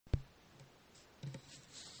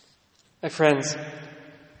My friends,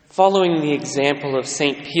 following the example of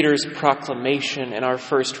St. Peter's proclamation in our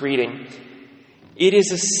first reading, it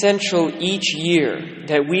is essential each year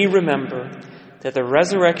that we remember that the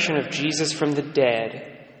resurrection of Jesus from the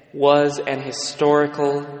dead was an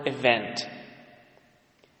historical event.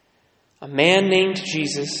 A man named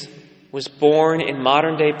Jesus was born in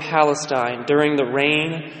modern-day Palestine during the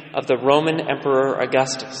reign of the Roman Emperor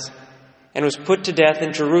Augustus and was put to death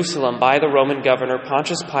in Jerusalem by the Roman governor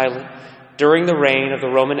Pontius Pilate during the reign of the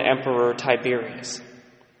Roman Emperor Tiberius.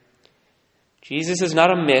 Jesus is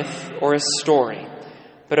not a myth or a story,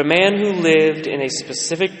 but a man who lived in a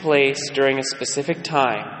specific place during a specific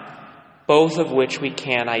time, both of which we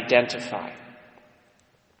can identify.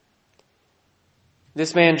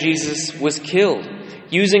 This man, Jesus, was killed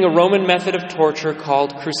using a Roman method of torture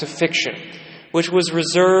called crucifixion, which was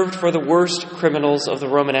reserved for the worst criminals of the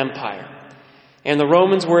Roman Empire. And the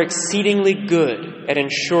Romans were exceedingly good at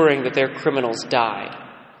ensuring that their criminals died.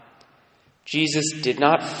 Jesus did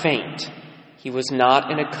not faint. He was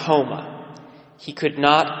not in a coma. He could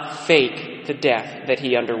not fake the death that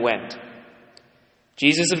he underwent.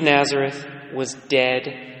 Jesus of Nazareth was dead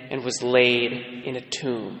and was laid in a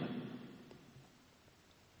tomb.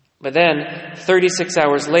 But then, 36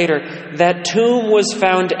 hours later, that tomb was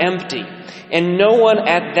found empty, and no one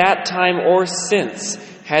at that time or since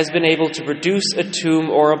has been able to produce a tomb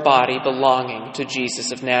or a body belonging to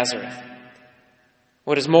Jesus of Nazareth.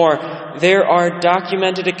 What is more, there are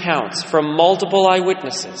documented accounts from multiple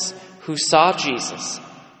eyewitnesses who saw Jesus,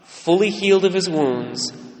 fully healed of his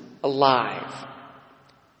wounds, alive.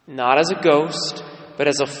 Not as a ghost, but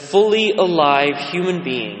as a fully alive human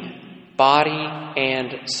being, body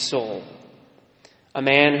and soul. A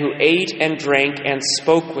man who ate and drank and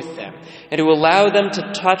spoke with them, and who allowed them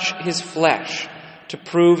to touch his flesh to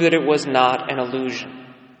prove that it was not an illusion.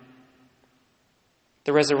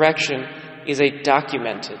 The resurrection is a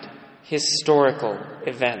documented, historical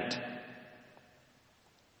event.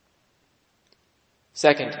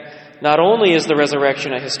 Second, not only is the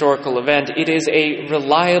resurrection a historical event, it is a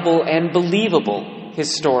reliable and believable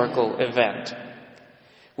historical event.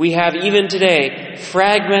 We have even today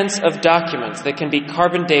fragments of documents that can be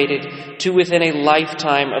carbon dated to within a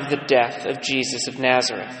lifetime of the death of Jesus of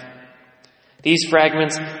Nazareth. These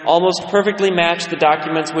fragments almost perfectly match the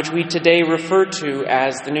documents which we today refer to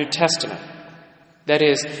as the New Testament. That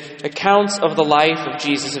is, accounts of the life of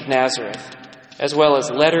Jesus of Nazareth, as well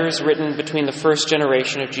as letters written between the first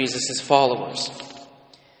generation of Jesus' followers.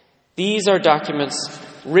 These are documents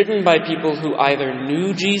written by people who either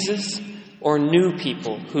knew Jesus or knew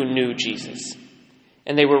people who knew Jesus.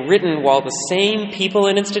 And they were written while the same people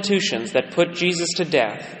and institutions that put Jesus to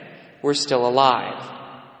death were still alive.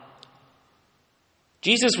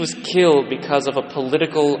 Jesus was killed because of a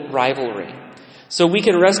political rivalry. So we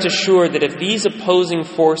can rest assured that if these opposing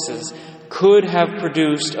forces could have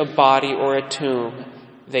produced a body or a tomb,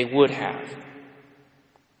 they would have.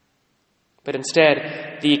 But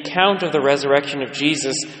instead, the account of the resurrection of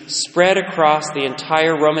Jesus spread across the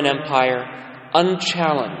entire Roman Empire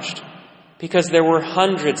unchallenged, because there were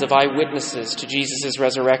hundreds of eyewitnesses to Jesus'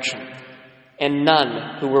 resurrection, and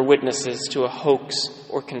none who were witnesses to a hoax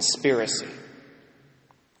or conspiracy.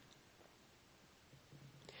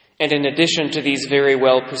 And in addition to these very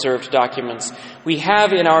well-preserved documents, we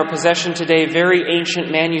have in our possession today very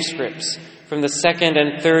ancient manuscripts from the second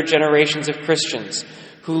and third generations of Christians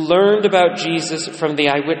who learned about Jesus from the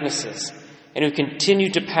eyewitnesses and who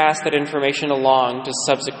continued to pass that information along to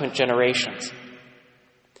subsequent generations.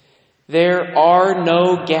 There are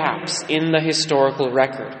no gaps in the historical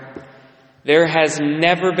record. There has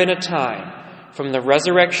never been a time from the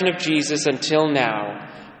resurrection of Jesus until now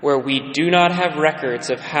where we do not have records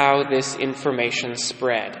of how this information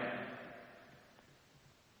spread.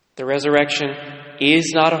 The resurrection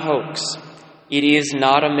is not a hoax. It is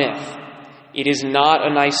not a myth. It is not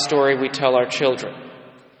a nice story we tell our children.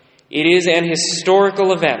 It is an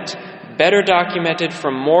historical event, better documented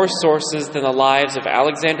from more sources than the lives of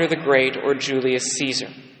Alexander the Great or Julius Caesar.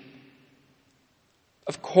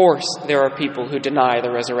 Of course, there are people who deny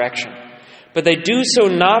the resurrection. But they do so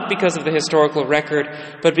not because of the historical record,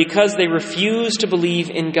 but because they refuse to believe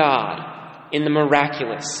in God, in the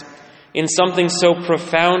miraculous, in something so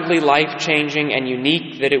profoundly life-changing and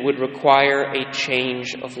unique that it would require a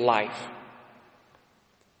change of life.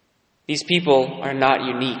 These people are not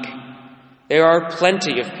unique. There are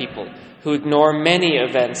plenty of people who ignore many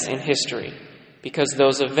events in history because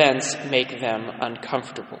those events make them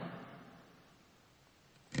uncomfortable.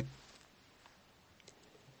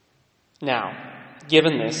 Now,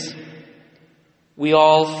 given this, we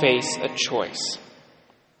all face a choice.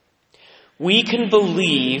 We can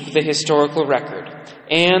believe the historical record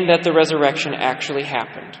and that the resurrection actually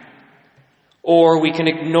happened. Or we can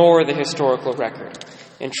ignore the historical record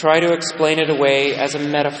and try to explain it away as a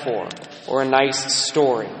metaphor or a nice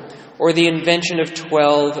story or the invention of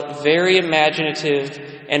 12 very imaginative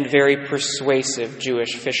and very persuasive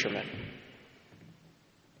Jewish fishermen.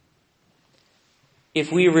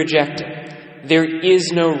 If we reject it, there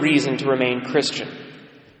is no reason to remain Christian,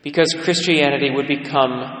 because Christianity would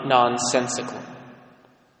become nonsensical.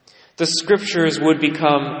 The scriptures would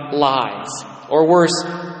become lies, or worse,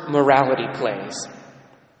 morality plays.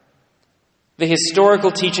 The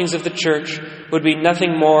historical teachings of the church would be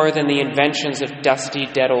nothing more than the inventions of dusty,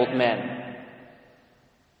 dead old men.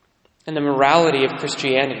 And the morality of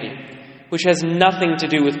Christianity, which has nothing to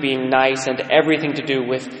do with being nice and everything to do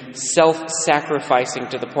with self-sacrificing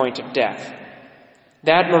to the point of death,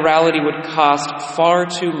 that morality would cost far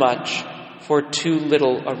too much for too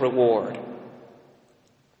little a reward.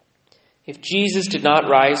 If Jesus did not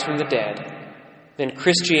rise from the dead, then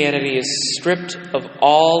Christianity is stripped of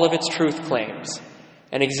all of its truth claims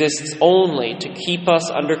and exists only to keep us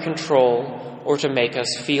under control or to make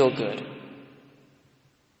us feel good.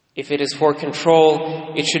 If it is for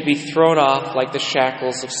control, it should be thrown off like the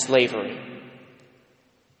shackles of slavery.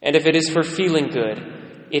 And if it is for feeling good,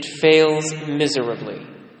 it fails miserably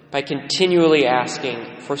by continually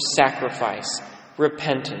asking for sacrifice,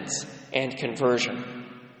 repentance, and conversion.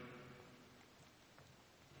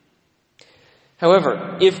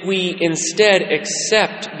 However, if we instead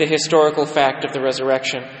accept the historical fact of the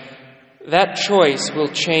resurrection, that choice will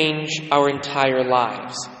change our entire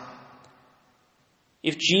lives.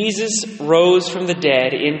 If Jesus rose from the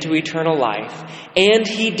dead into eternal life, and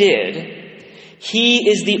he did, he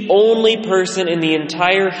is the only person in the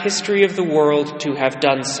entire history of the world to have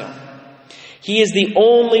done so. He is the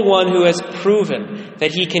only one who has proven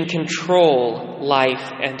that he can control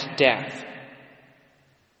life and death.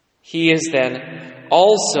 He is then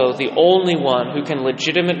also the only one who can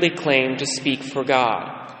legitimately claim to speak for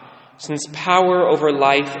God, since power over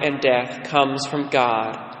life and death comes from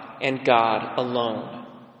God and God alone.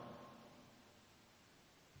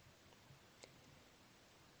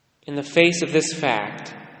 In the face of this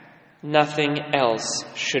fact, nothing else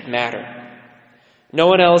should matter. No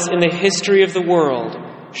one else in the history of the world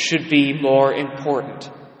should be more important.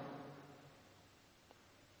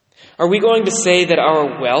 Are we going to say that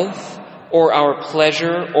our wealth, or our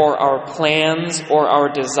pleasure, or our plans, or our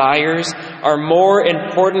desires are more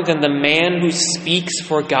important than the man who speaks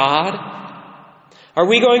for God? Are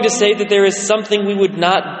we going to say that there is something we would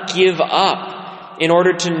not give up in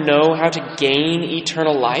order to know how to gain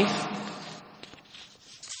eternal life?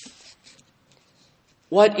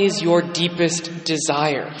 What is your deepest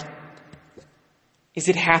desire? Is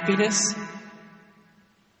it happiness?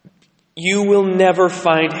 You will never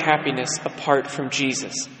find happiness apart from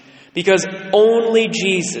Jesus, because only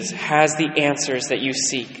Jesus has the answers that you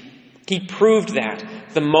seek. He proved that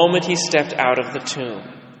the moment he stepped out of the tomb.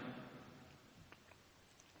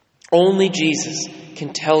 Only Jesus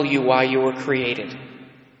can tell you why you were created.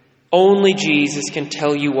 Only Jesus can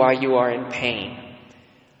tell you why you are in pain.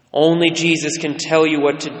 Only Jesus can tell you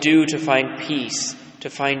what to do to find peace, to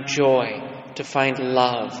find joy, to find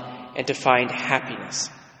love, and to find happiness.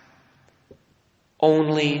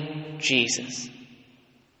 Only Jesus.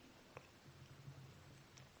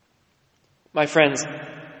 My friends,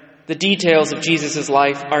 the details of Jesus'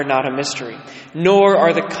 life are not a mystery, nor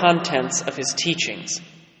are the contents of his teachings.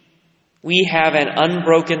 We have an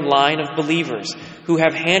unbroken line of believers who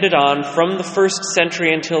have handed on from the first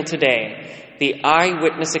century until today the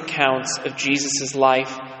eyewitness accounts of Jesus'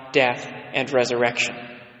 life, death, and resurrection.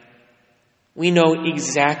 We know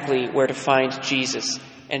exactly where to find Jesus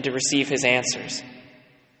and to receive his answers.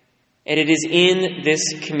 And it is in this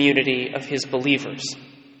community of his believers,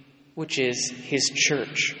 which is his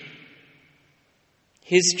church.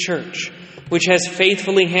 His church, which has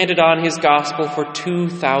faithfully handed on his gospel for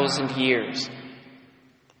 2,000 years.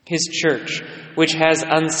 His church, which has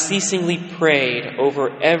unceasingly prayed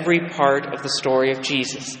over every part of the story of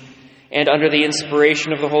Jesus, and under the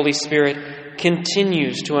inspiration of the Holy Spirit,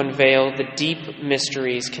 continues to unveil the deep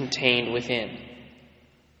mysteries contained within.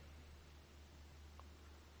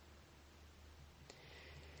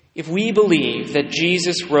 If we believe that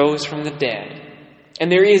Jesus rose from the dead,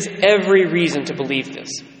 and there is every reason to believe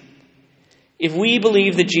this, if we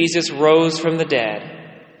believe that Jesus rose from the dead,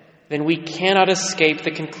 then we cannot escape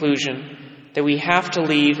the conclusion that we have to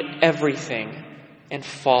leave everything and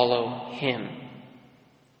follow him.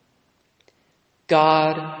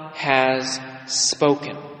 God has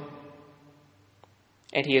spoken,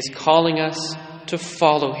 and he is calling us to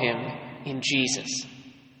follow him in Jesus.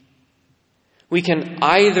 We can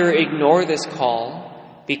either ignore this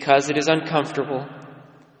call because it is uncomfortable,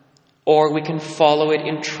 or we can follow it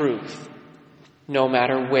in truth, no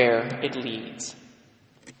matter where it leads.